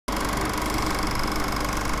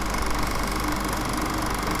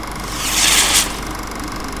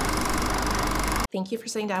thank you for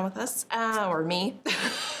sitting down with us, or me.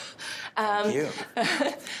 Thank you.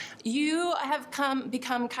 You have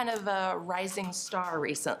become kind of a rising star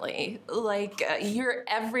recently. Like, you're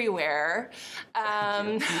everywhere. So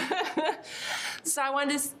I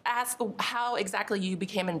wanted to ask how exactly you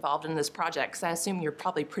became involved in this project, because I assume you're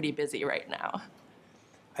probably pretty busy right now.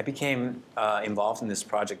 I became involved in this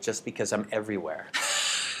project just because I'm everywhere.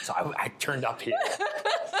 So I turned up here.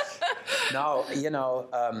 No, you know,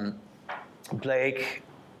 Blake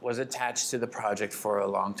was attached to the project for a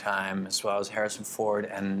long time, as well as Harrison Ford,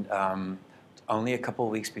 and only a couple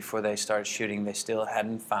of weeks before they started shooting, they still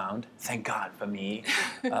hadn't found, thank God for me,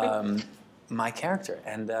 my character,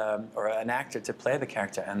 and or an actor to play the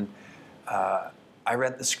character. And I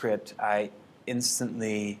read the script. I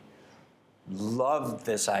instantly loved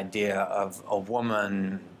this idea of a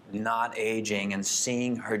woman not aging and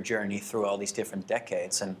seeing her journey through all these different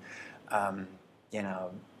decades, and you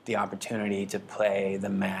know, the opportunity to play the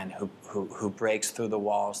man who breaks through the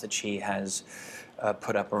walls that she has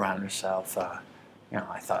put up around herself. You know,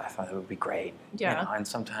 I thought it would be great. Yeah. You know, and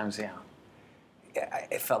sometimes, you know,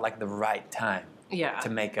 it felt like the right time. Yeah. To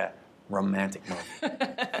make a romantic movie.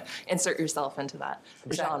 Insert yourself into that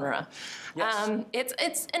genre. Yes.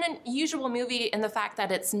 It's an unusual movie in the fact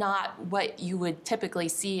that it's not what you would typically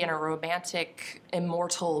see in a romantic,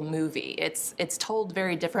 immortal movie. It's told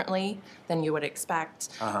very differently than you would expect,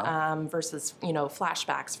 versus, you know,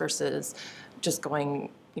 flashbacks versus just going,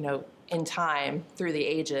 you know, in time through the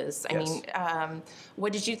ages. I mean,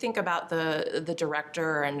 what did you think about the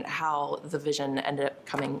director and how the vision ended up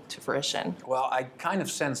coming to fruition? Well, I kind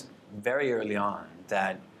of sensed very early on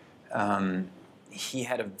that he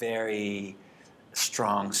had a very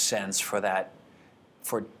strong sense for that,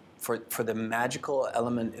 for the magical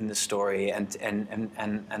element in the story, and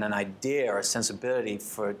an idea or a sensibility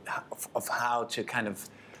of how to kind of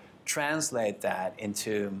translate that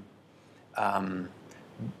into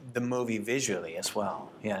the movie visually as well.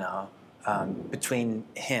 You know, between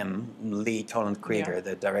him, Lee Toland Krieger,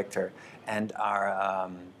 the director, and our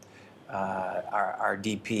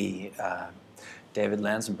DP, David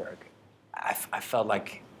Lanzenberg, I felt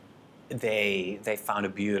like they found a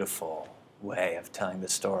beautiful way of telling the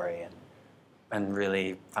story, and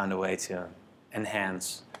really found a way to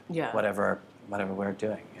enhance whatever we're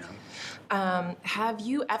doing. You know. Have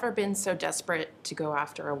you ever been so desperate to go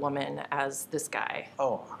after a woman as this guy?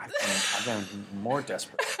 Oh, I've been more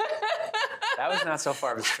desperate. That was not so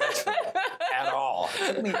far of a stretch for me at all.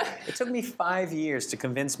 It took me 5 years to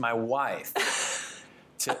convince my wife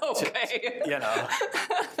to you know,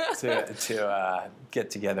 to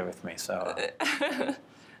get together with me. So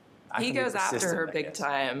he goes after her big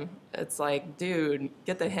time. It's like, dude,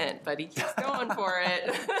 get the hint, but he keeps going for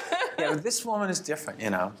it. Yeah, but this woman is different,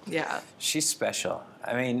 you know. Yeah. She's special.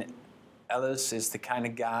 I mean, Ellis is the kind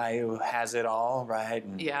of guy who has it all, right?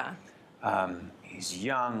 And, yeah. He's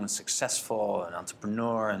young, successful, an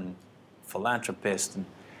entrepreneur and philanthropist,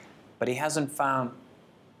 but he hasn't found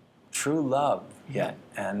true love yet.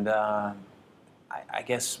 And I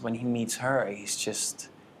guess when he meets her,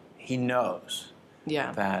 he knows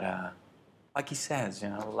that, like he says, you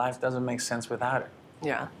know, life doesn't make sense without her.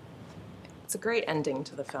 Yeah. It's a great ending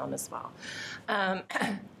to the film as well.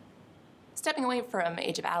 Stepping away from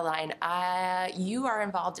Age of Adaline, you are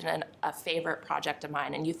involved in a favorite project of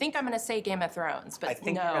mine, and you think I'm going to say Game of Thrones, but I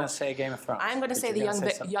think no. you're going to say Game of Thrones. I'm going to say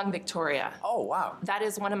Young Victoria. Oh, wow. That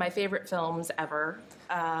is one of my favorite films ever.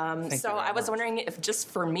 So I was wondering if, just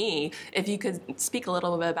for me, if you could speak a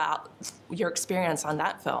little bit about your experience on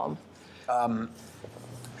that film. Well,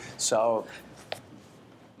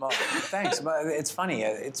 thanks. But it's funny.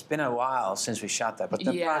 It's been a while since we shot that, but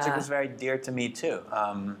the project was very dear to me too.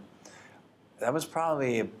 That was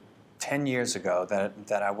probably 10 years ago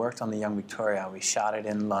that I worked on the Young Victoria. We shot it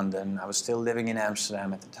in London. I was still living in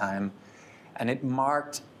Amsterdam at the time, and it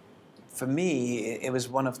marked, for me, it was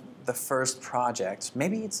one of the first projects.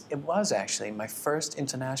 Maybe it was actually my first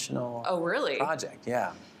international project.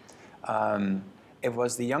 Yeah. It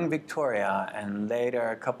was the Young Victoria, and later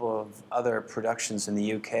a couple of other productions in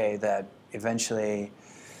the UK that eventually,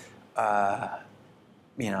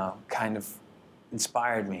 you know, kind of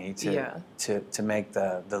inspired me to make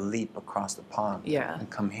the leap across the pond and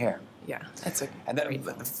come here. Yeah, that's a great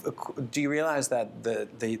film. Do you realize that the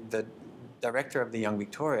director of the Young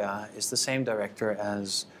Victoria is the same director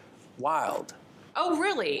as Wild? Oh,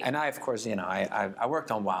 really? And I, of course, you know, I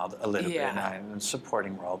worked on Wild a little bit, and I'm a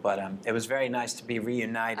supporting role, but it was very nice to be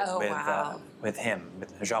reunited with him,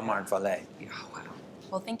 with Jean-Marc Vallée. Oh, wow.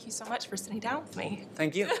 Well, thank you so much for sitting down with me.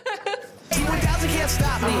 Thank you. Ksiazek can't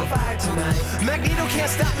stop me. I'm on fire tonight. Magneto can't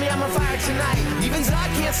stop me. I'm on fire tonight. Even Zod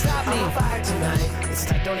can't stop me. I'm on fire tonight. It's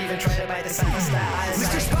tight, don't even try to bite the side of style.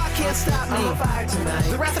 Mr. Spock can't stop me. I'm on fire tonight.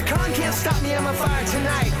 The Wrath of Khan can't stop me. I'm on fire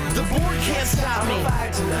tonight. The Borg can't stop me. I'm on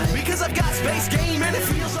fire tonight. Because I've got space game and it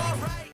feels alright.